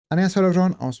Hello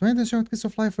everyone, I was waiting to show Kiss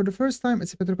of Life for the first time.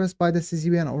 It's a pet request by the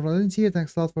CCB and overall here.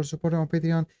 Thanks a lot for supporting on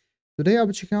Patreon. Today I'll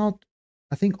be checking out,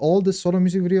 I think, all the solo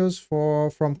music videos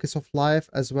from Kiss of Life,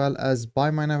 as well as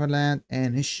by My Neverland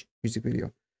and Shhh music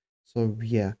video. So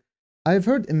yeah, I've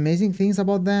heard amazing things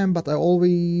about them, but I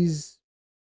always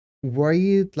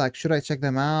worried, like, should I check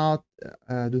them out?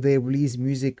 Do they release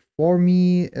music for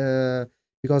me?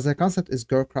 Because the concept is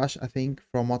girl crush, I think,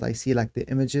 from what I see, like the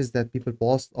images that people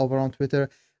post over on Twitter.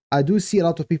 I do see a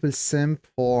lot of people simp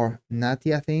for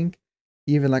Natty, I think.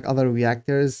 Even like other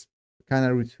reactors kind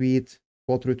of retweet,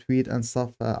 quote retweet and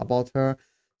stuff about her.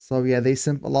 So yeah, they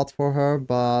simp a lot for her.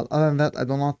 But other than that, I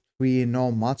do not really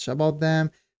know much about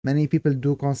them. Many people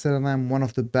do consider them one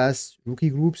of the best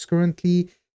rookie groups currently.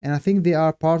 And I think they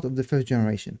are part of the fifth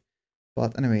generation.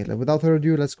 But anyway, without further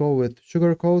ado, let's go with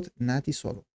Sugercoat, Natty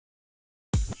Solo.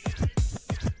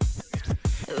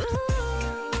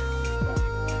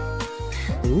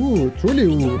 Ooh, truly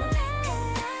ooh.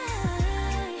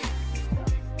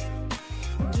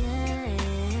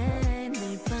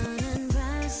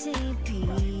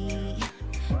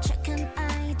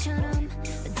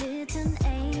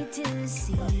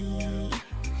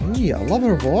 Hey, I love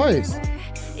her voice.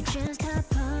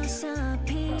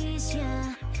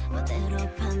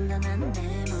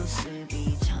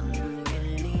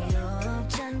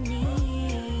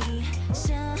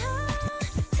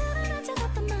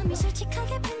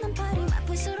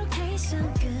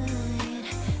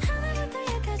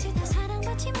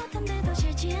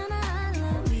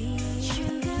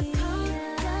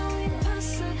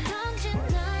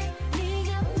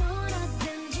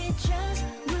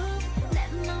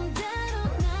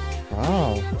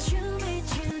 Wow.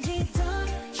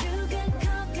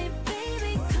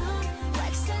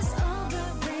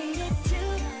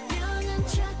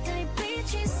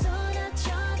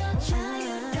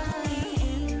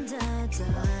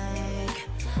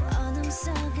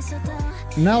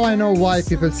 Now I know why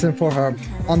people sing for her.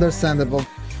 Understandable.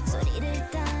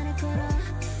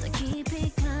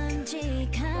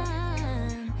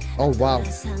 Oh wow.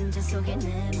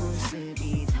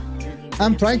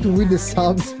 I'm trying to read the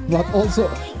subs, but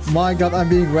also, my god, I'm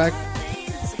being wrecked.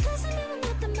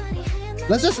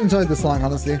 Let's just enjoy the song,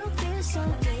 honestly.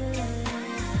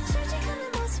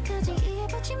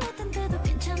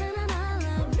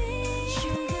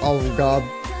 Oh god.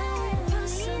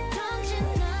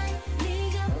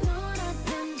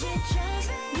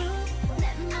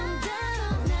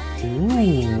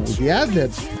 Ooh, the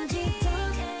ad-libs.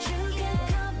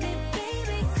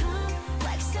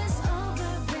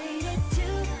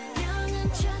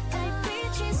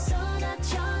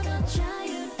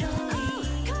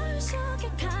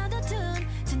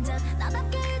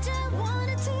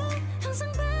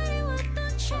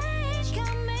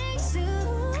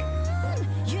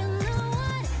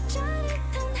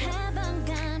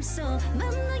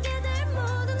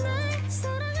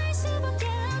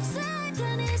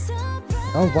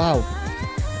 Oh wow.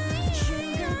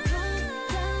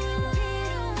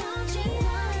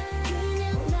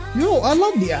 Yo, I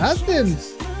love the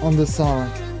ad-libs on the song.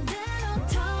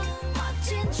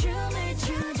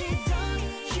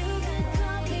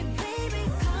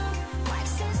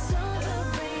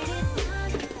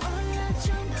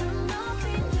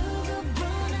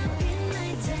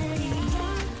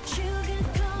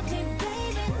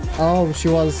 Oh, she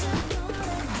was.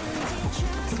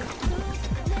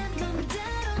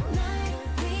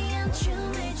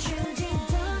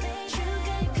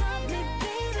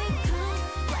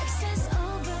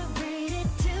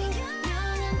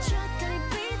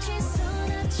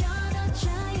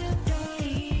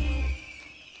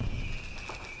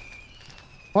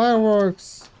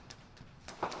 Fireworks.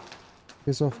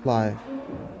 Kiss of Life.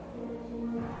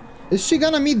 Is she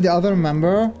gonna meet the other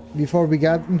member before we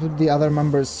get into the other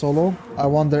member's solo? I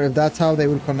wonder if that's how they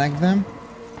will connect them.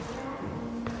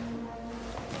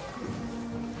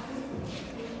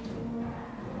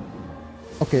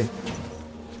 Okay.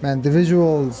 Man, the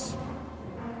visuals.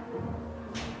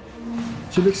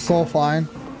 She looks so fine.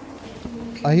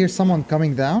 I hear someone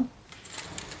coming down.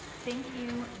 Thank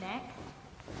you. Next.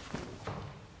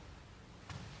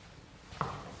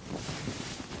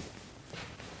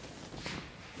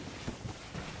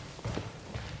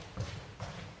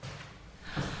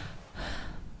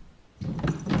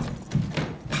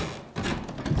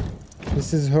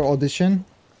 This is her audition.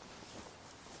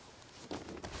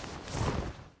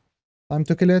 Time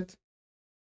to kill it.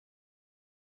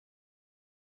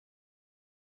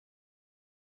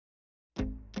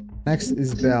 Next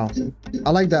is Belle.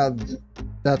 I like that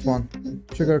one.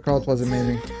 Sugercoat was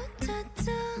amazing.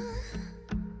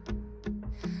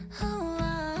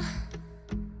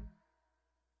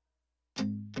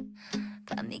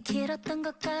 밤이 길었던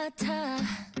것 같아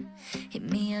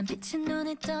희미한 빛은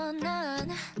눈에 떠난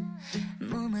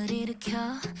몸을 일으켜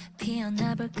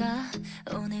피어나 볼까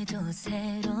오늘도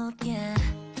새롭게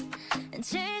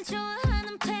제일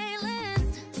좋아하는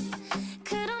플레이리스트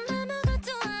그런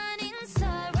아무것도 아닌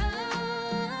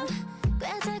사랑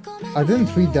꽤 달콤한 I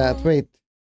didn't read that. Wait.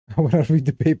 I wanna read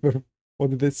the paper.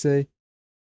 What did it say?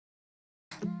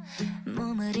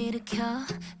 몸을 일으켜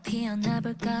피어나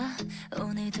볼까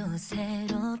오늘도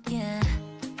새롭게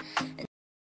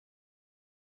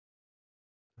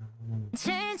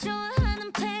제일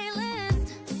좋아하는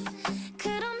플레이리스트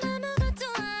그런 아무것도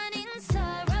아닌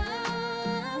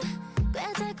사랑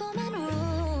꽤 달콤한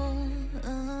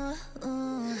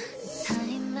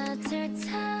time after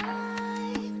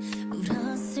time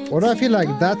울었을 Or I feel like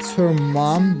that's her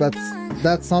mom, but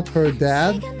that's not her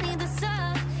dad.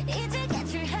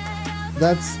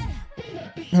 That's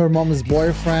her mom's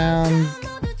boyfriend,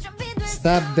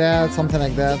 stepdad, something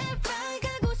like that.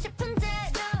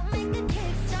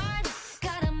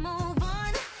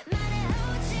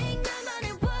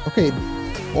 Okay.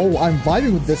 Oh, I'm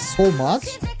vibing with this so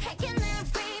much.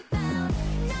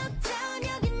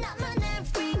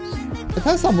 It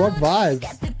has some rock vibes.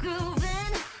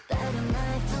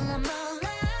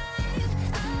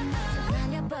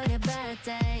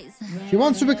 She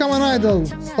wants to become an idol.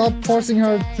 Stop forcing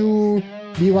her to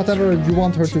be whatever you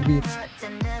want her to be.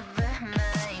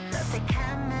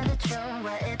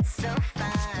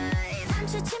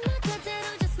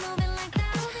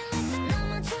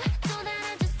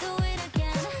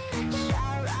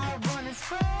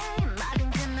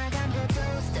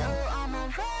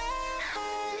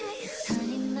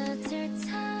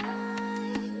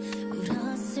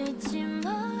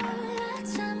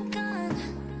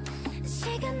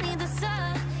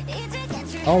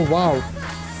 Oh wow. Leave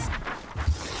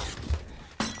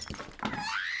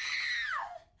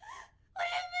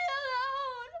me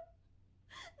alone.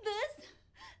 This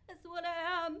is what I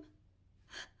am.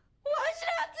 Why should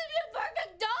I have to be a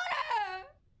perfect daughter?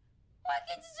 Why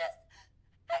can't you just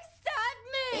accept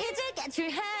me? 이제 get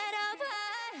your head up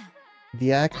high.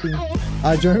 The acting.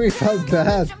 Jeremy felt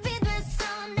bad.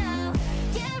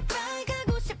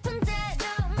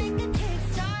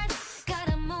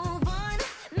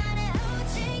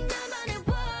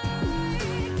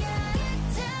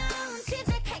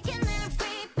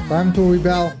 Time to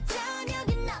rebel.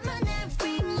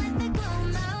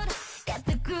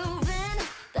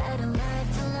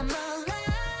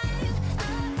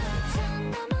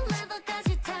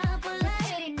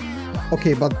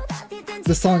 Okay, but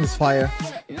the song is fire.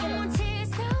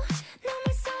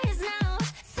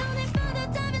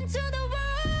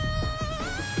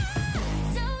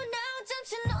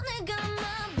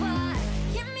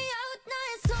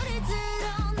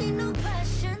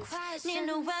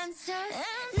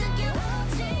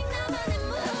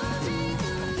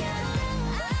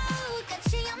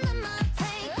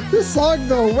 This song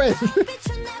though, wait.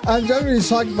 I'm generally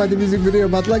shocked by the music video,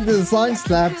 but like the song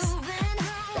slaps.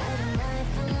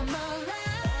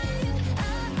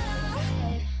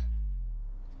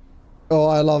 Oh,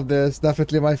 I love this.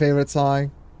 Definitely my favorite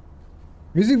song.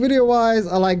 Music video wise,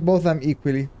 I like both of them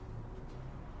equally.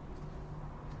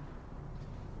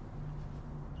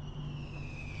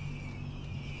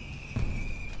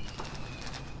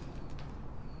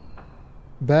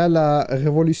 Belle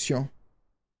Révolution.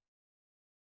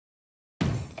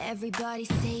 Everybody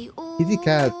say ooh. Kitty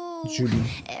cat, Julie.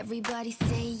 Everybody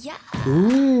say yeah.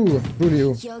 Ooh,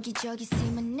 Julio. 여기저기 say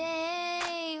my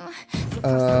name.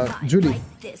 Julie.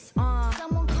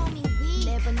 Someone call me weak.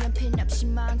 매번 연필 없이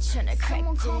망쳐내 crack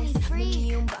this. Someone call me free.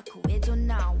 미움 받고 해도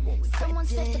now someone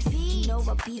set the beat. You know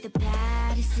I'll be the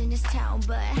baddest in this town,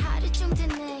 but 하루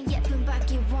종대는 예쁜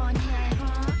밖에 원해.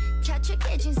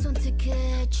 자축해진 손톱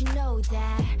good, you know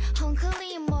that.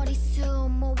 헝클린 머리숱,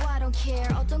 뭐 I don't care.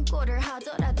 어떤 꼴을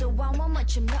하더라도 I want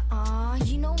much of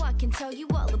you know I can tell you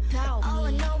all about me. All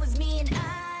I know is me and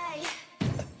I.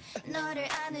 너를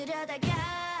안으려다가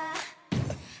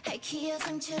할퀴어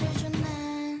상처를 줘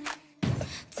난.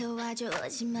 도와줘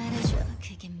오지 말아줘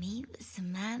그게 미워서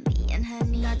맘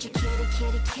미안하니. 너저 kitty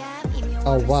kitty cat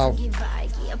Oh wow.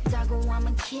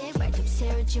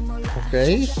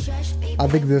 Okay, I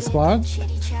dig this part.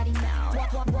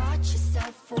 Watch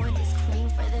yourself for this queen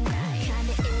for the night.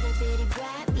 Kinda itty bitty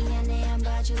rap 미안해 안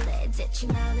봐줄래. 대충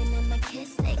날리는 my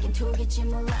kiss 내겐 돌겠지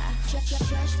몰라.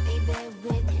 Shush baby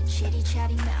with your chitty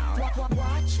chatty mouth.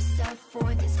 Watch yourself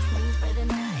for this queen for the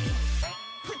night.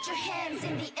 Put your hands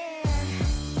in the air.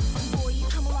 Boy you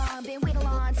come along, been waiting a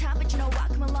long time, but you know I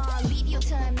come along. Leave your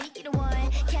time, make it a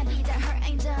one. Can't be that hurt,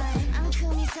 ain't done.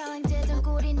 앙큼이 사랑되던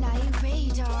꼴이 나의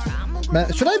radar. 아무것도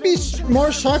Man, should I be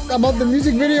more shocked about the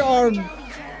music video or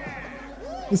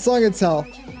the song itself?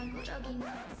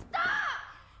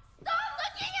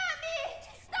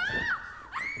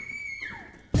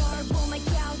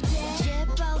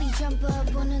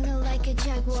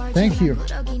 Thank you.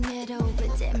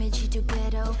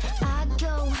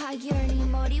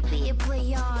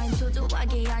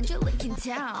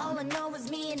 All I know is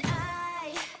me and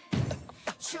I.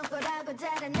 출발하고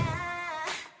달아나.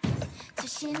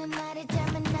 다시는 나를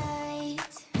닮은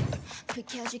night.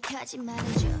 불켜줄까지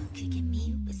말해줘. 그게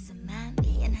미웠어만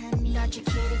미안하니. 너저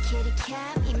kitty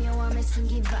cat. 미묘함을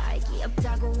숨긴 vibe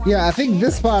없다고. Yeah, I think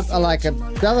this part I like it.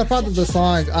 The other part of the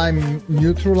song I'm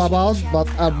neutral about, but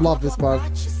I love this part.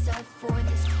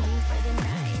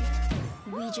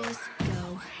 We just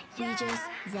go, we just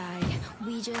ride,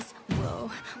 we just whoa,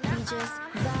 we just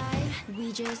vibe,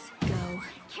 we just go,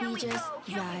 we just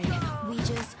ride, we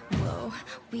just whoa,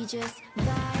 we just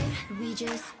vibe, we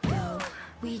just go,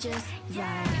 we just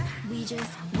ride, we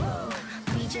just whoa,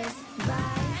 we just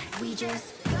vibe, we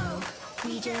just go,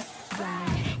 we just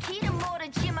ride.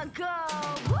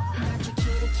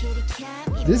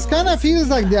 This kind of feels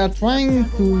like they are trying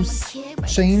to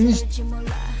change,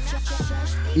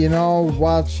 you know,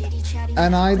 what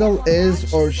an idol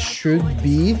is or should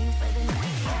be.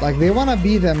 Like they want to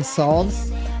be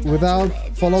themselves without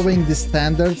following the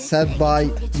standards set by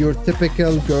your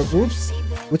typical girl groups,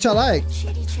 which I like.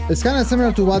 It's kind of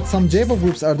similar to what some J-pop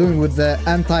groups are doing with the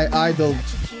anti-idol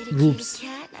groups.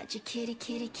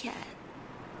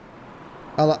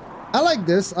 I like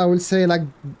this. I will say, like,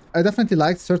 I definitely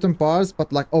liked certain parts,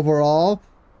 but like overall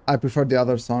I prefer the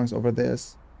other songs over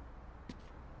this.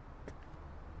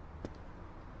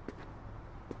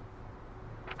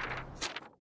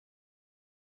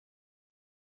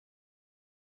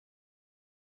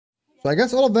 So I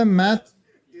guess all of them met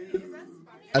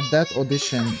at that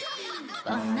audition.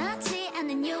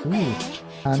 Ooh,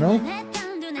 Haneul.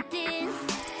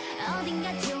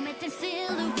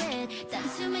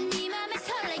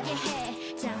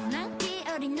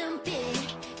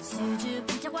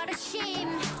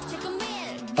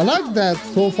 I like that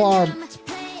so far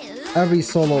every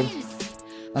solo,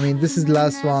 I mean this is the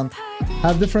last one,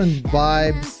 have different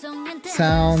vibes,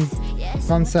 sound,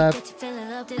 concept.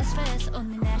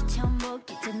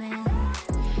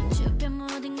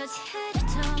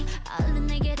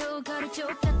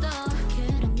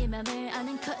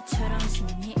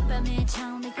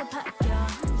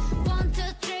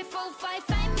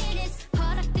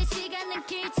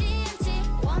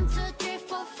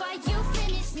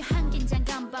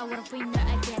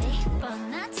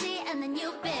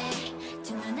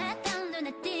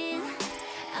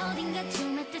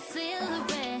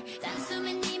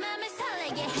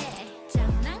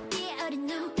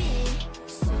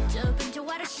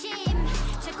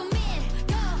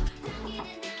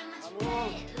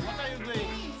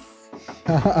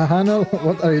 Haneul,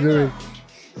 what are you doing?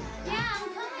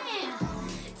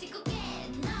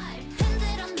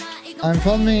 I'm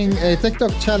filming a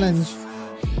TikTok challenge.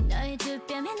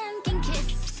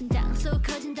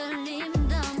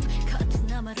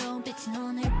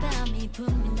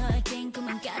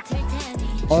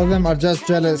 All of them are just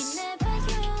jealous.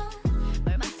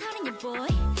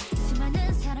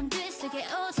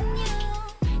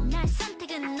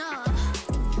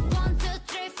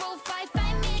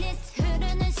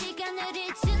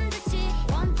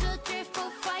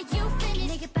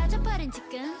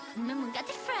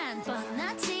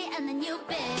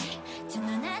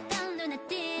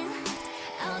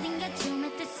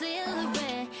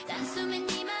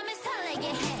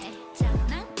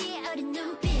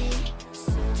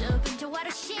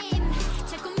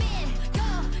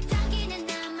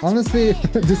 Honestly,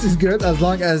 this is good as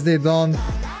long as they don't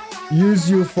use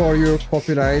you for your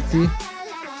popularity.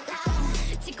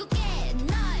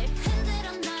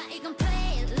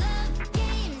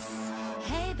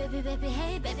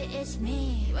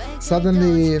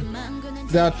 Suddenly,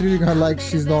 they are treating her like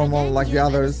she's normal, like the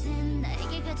others.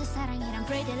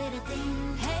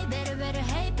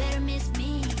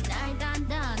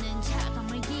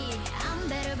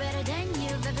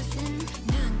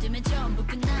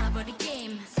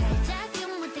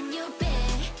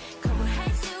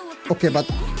 Okay, but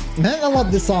man, I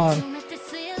love this song.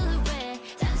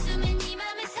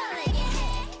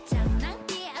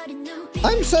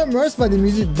 I'm so immersed by the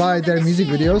music, by their music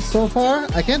videos so far.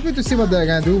 I can't wait to see what they're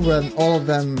gonna do when all of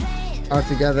them are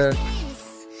together.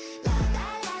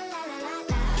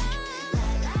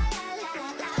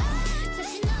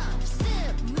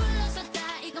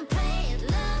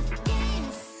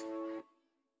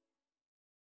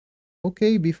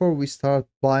 Okay, before we start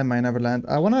by My Neverland,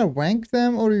 I want to rank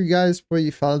them, or you guys probably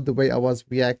felt the way I was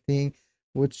reacting,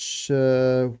 which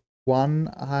one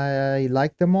I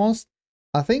liked the most.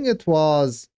 I think it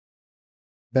was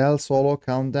Belle Solo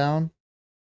Countdown.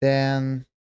 Then,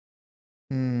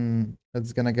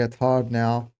 it's gonna get hard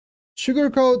now.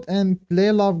 Sugarcoat and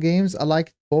Play Love Games, I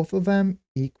like both of them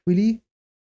equally.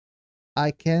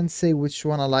 I can't say which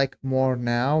one I like more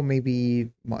now,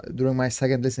 maybe during my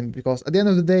second listen, because at the end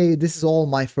of the day, this is all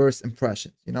my first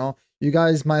impressions, you know? You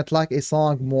guys might like a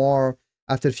song more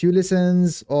after a few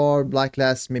listens, or like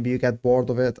less, maybe you get bored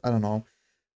of it, I don't know.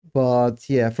 But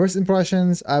yeah, first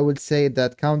impressions, I would say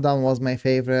that Countdown was my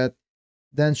favorite,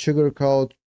 then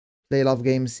Sugarcoat, Play Love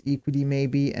Games equally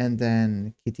maybe, and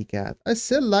then Kitty Cat. I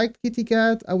still liked Kitty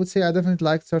Cat. I would say I definitely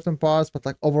liked certain parts, but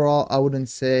like overall, I wouldn't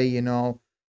say, you know,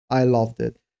 I loved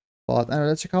it. But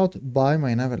let's check out By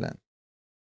My Neverland.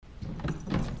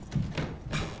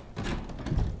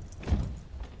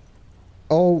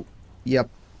 Oh, yep.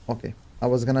 Okay. I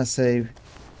was gonna say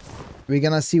we're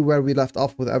gonna see where we left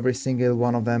off with every single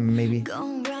one of them, maybe.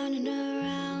 Going round and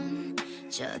around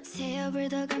저 태엽을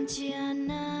더 감지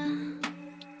않아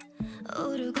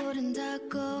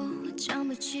오르고른다고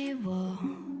점을 치워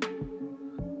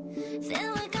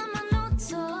Feel like I'm a no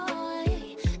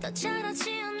toy 더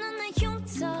자라지 않는 내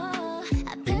흉터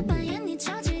앞에 봐야 네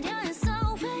저지려 했어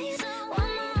wait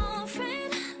one more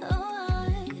friend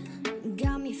oh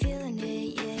got me feeling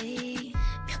it yeah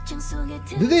벽장 속에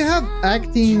Did they have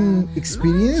acting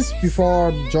experience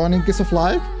before joining Kiss of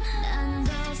Life?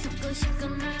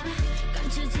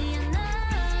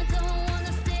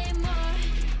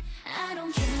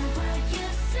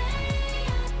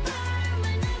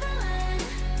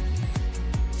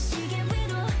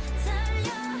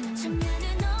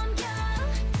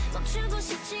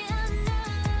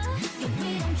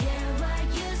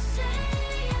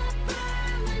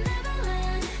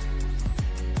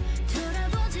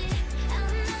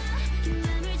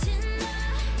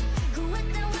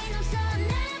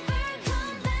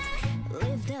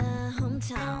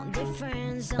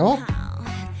 Oh.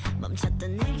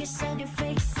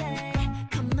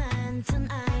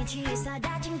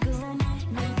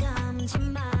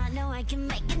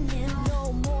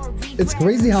 It's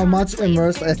crazy how much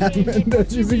immersed I am in the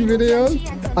music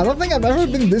videos. I don't think I've ever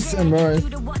been this immersed.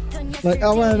 Like, I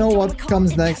want to know what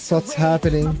comes next, what's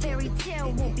happening.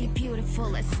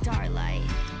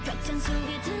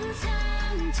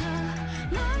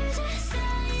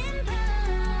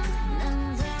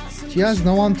 She has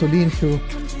no one to lean to.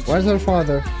 Where's her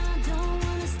father?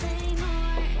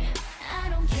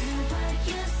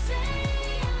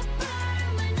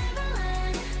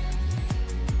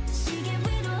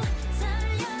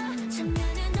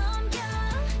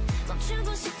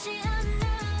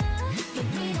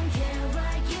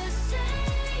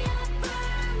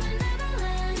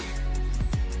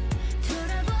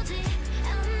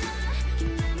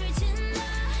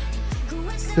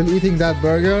 Still eating that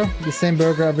burger, the same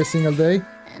burger every single day.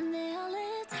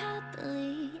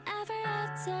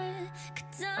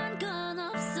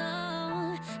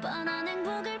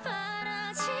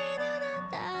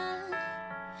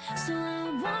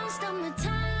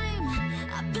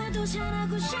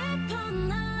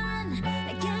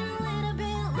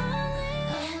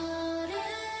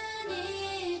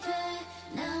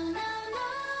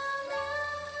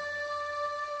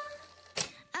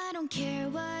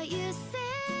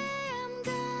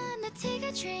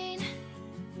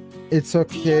 It's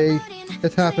okay.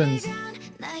 It happens.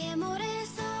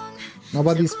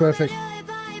 Nobody's perfect.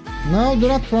 No, do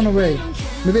not run away.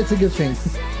 Maybe it's a good thing.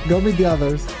 Go meet the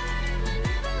others.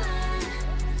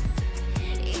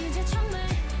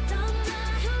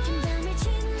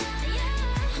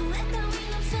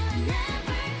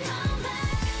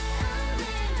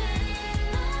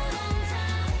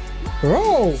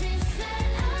 Bro!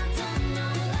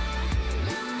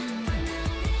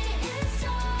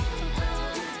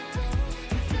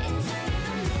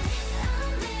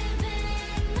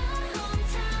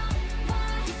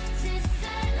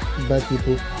 Bad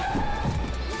people.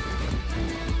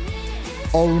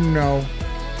 Oh no.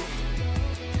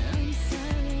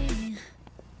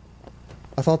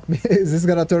 I thought, is this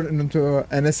gonna turn into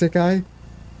an isekai?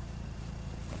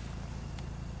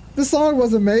 The song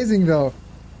was amazing though.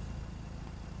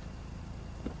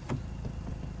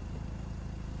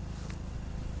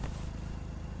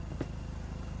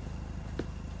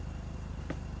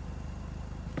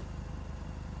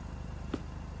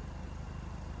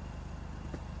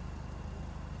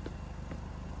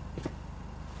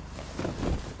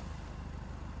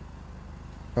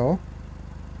 Oh.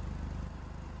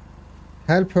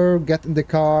 Help her get in the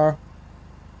car.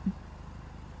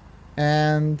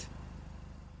 and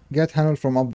get Haneul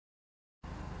from up.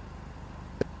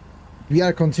 We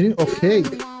are continuing. Okay.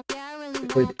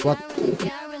 Wait, what?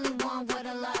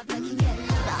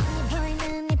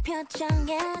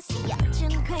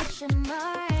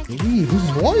 Hey, whose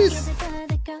voice?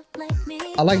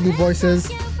 I like the voices.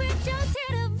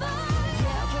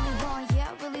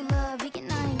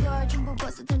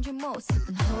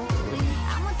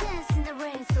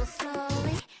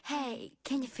 Hey,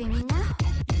 can you feel me now?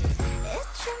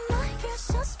 It's your mind, you're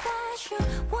so special.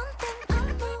 One thing I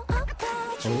know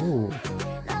about you. Oh.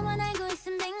 나만 알고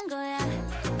있으면 된 거야.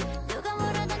 누가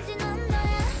뭐라든지 넌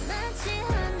너야. 마치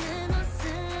하늘 모습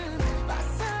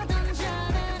벗어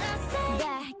던져버렸어.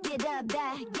 Back it up,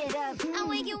 back it up. I'll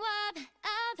wake you up,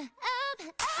 up, up,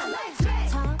 up.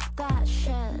 Talk that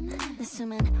shit. 내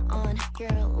숨은 on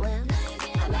your lips.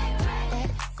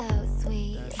 It's so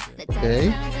sweet.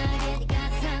 Okay.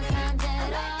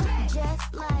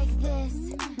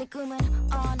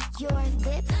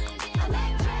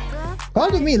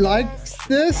 Part of me likes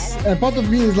this, and part of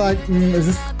me is like, is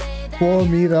this for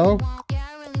me though?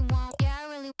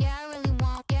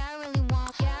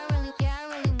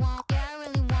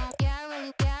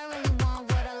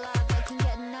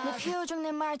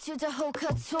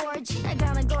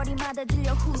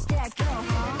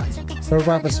 Her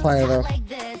rap is fire though.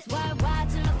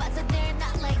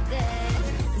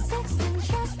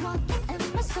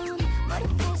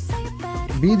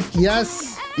 Beat,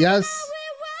 yes, yes.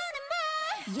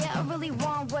 Yeah, I really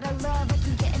want what I love, I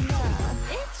can get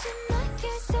enough. It's like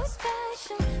you're so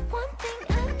special. One thing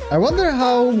I know. I wonder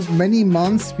how many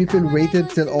months people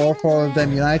waited till all four of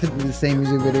them united in the same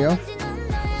music video.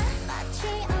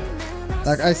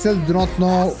 Like, I still do not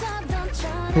know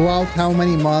throughout how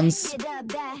many months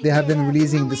they have been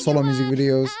releasing the solo music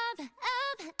videos.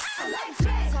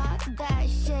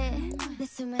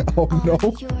 Oh no,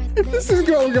 this is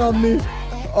going on me.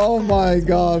 Oh my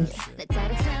god.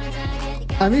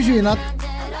 I'm usually not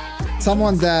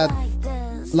someone that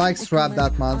likes rap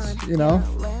that much, you know?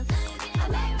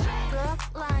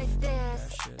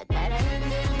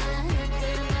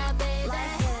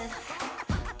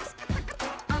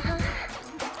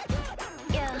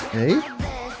 Okay,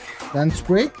 dance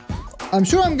break. I'm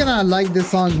sure I'm gonna like this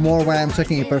song more when I'm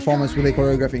checking a performance with a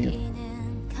choreographing it.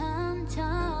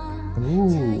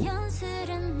 Ooh.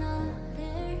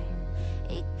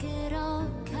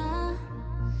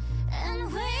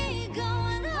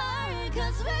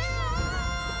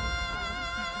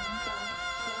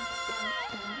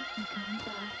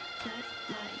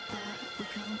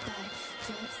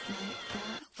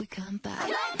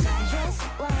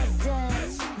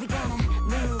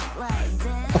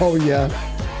 Oh yeah,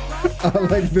 I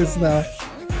like this now.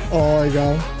 Oh my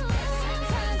god.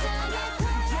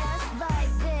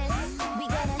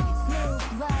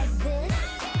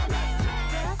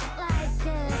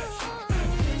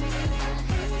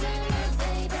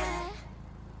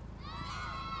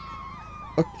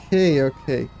 Okay,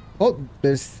 okay. Oh,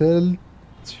 there's still...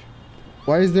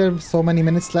 Why is there so many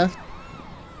minutes left?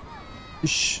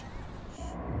 Shh.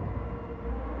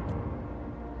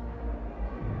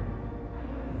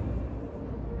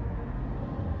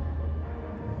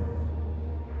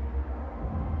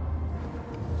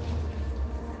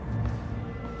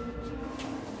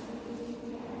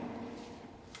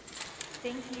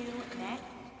 Thank you. Next.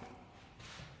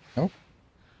 Oh,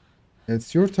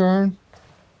 it's your turn.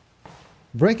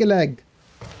 Break a leg.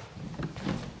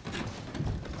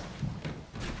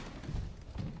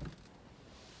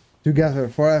 Together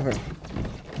forever.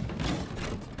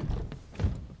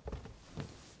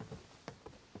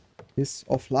 Kiss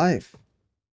of life.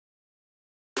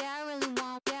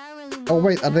 Oh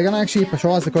wait, are they gonna actually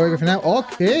show us the choreography now?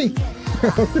 Okay.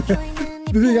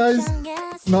 Did you guys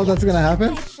know that's gonna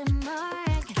happen?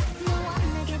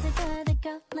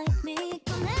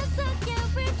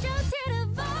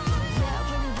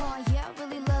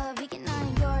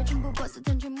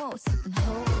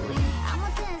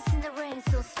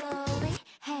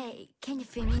 Hey, can you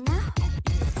feel me now?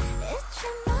 It's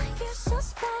your mind, you're so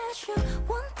special.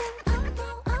 One thing I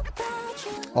know about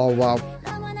you. Oh wow.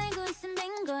 나만 알고 있으면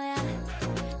된 거야.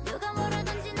 누가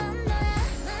뭐라든지 넌 너야.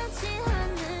 마치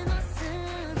하늘 모습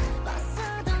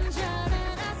벗어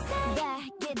던져버렸어. Back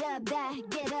it up, back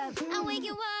it up. I'll wake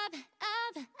you up,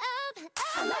 up, up,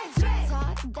 up.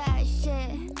 Talk that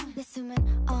shit. 내 숨은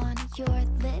on your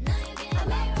lips.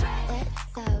 It's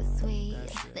so sweet.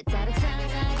 내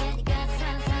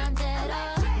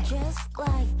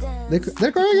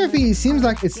Their choreography seems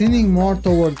like it's leaning more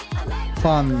toward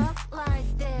fun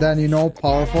than, you know,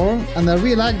 powerful, and I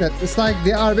really like that. It's like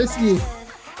they are basically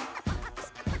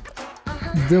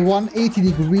the 180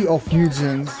 degree of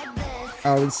Nugent,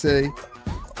 I would say.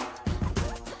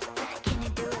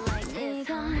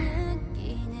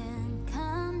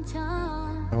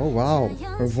 Oh wow,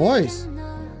 her voice.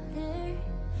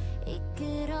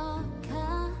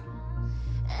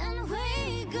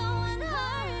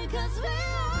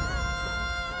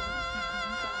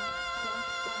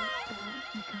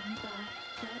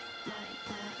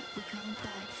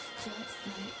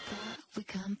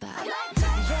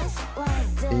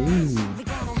 Hey.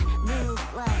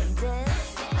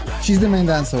 She's the main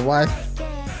dancer, why?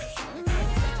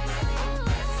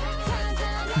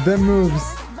 The moves.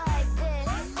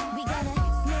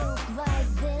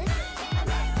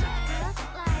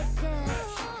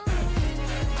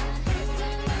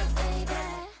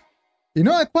 You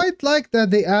know, I quite like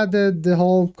that they added the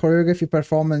whole choreography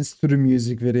performance to the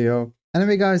music video.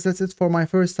 Anyway, guys, that's it for my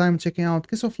first time checking out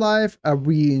Kiss of Life. I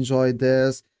really enjoyed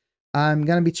this. I'm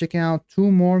gonna be checking out 2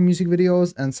 more music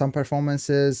videos and some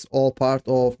performances, all part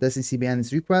of Destiny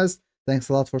CBN's request. Thanks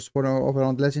a lot for supporting over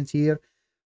on Legend here.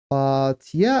 But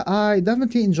yeah, I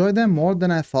definitely enjoyed them more than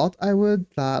I thought I would.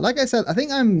 Like I said, I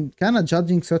think I'm kind of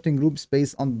judging certain groups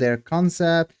based on their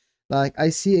concept. Like I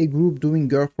see a group doing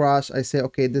Girl Crush, I say,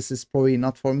 okay, this is probably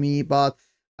not for me, but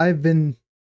I've been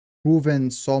proven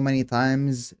so many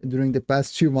times during the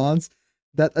past few months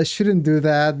that I shouldn't do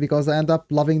that because I end up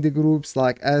loving the groups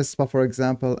like aespa, for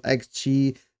example,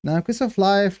 XG. Now, Kiss of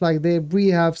Life, like they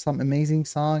really have some amazing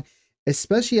song.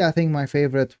 Especially, I think my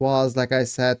favorite was, like I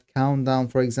said, Countdown,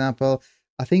 for example.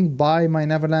 I think By My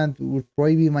Neverland would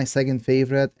probably be my second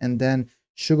favorite, and then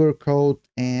Sugarcoat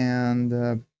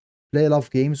and Play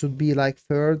Love Games would be like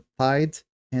third, tied,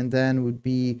 and then would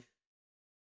be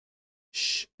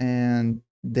Shh and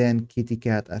then Kitty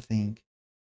Cat, I think.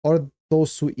 Or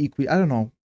those two equally, I don't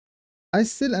know. I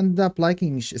still ended up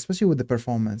liking Shh, especially with the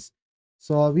performance.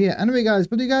 So yeah, anyway guys,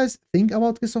 what do you guys think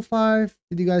about Kiss of Life?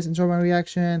 Did you guys enjoy my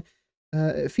reaction?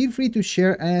 Feel free to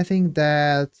share anything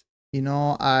that, you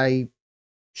know, I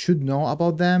should know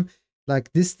about them.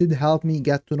 Like this did help me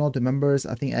get to know the members.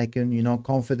 I think I can, you know,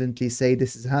 confidently say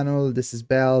this is Haneul, this is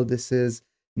Belle, this is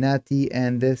Natty,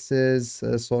 and this is,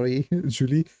 sorry,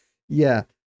 Julie. Yeah,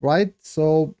 right?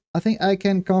 So I think I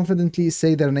can confidently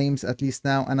say their names at least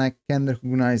now, and I can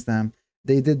recognize them.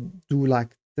 They did do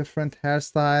like different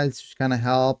hairstyles, which kind of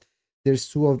helped. There's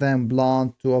 2 of them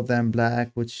blonde, 2 of them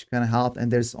black, which kind of helped,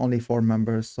 and there's only 4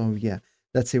 members. So yeah,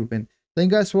 that's it. Thank you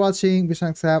guys for watching. Be sure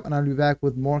to subscribe, and I'll be back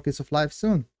with more Kiss of Life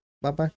soon. Bye bye.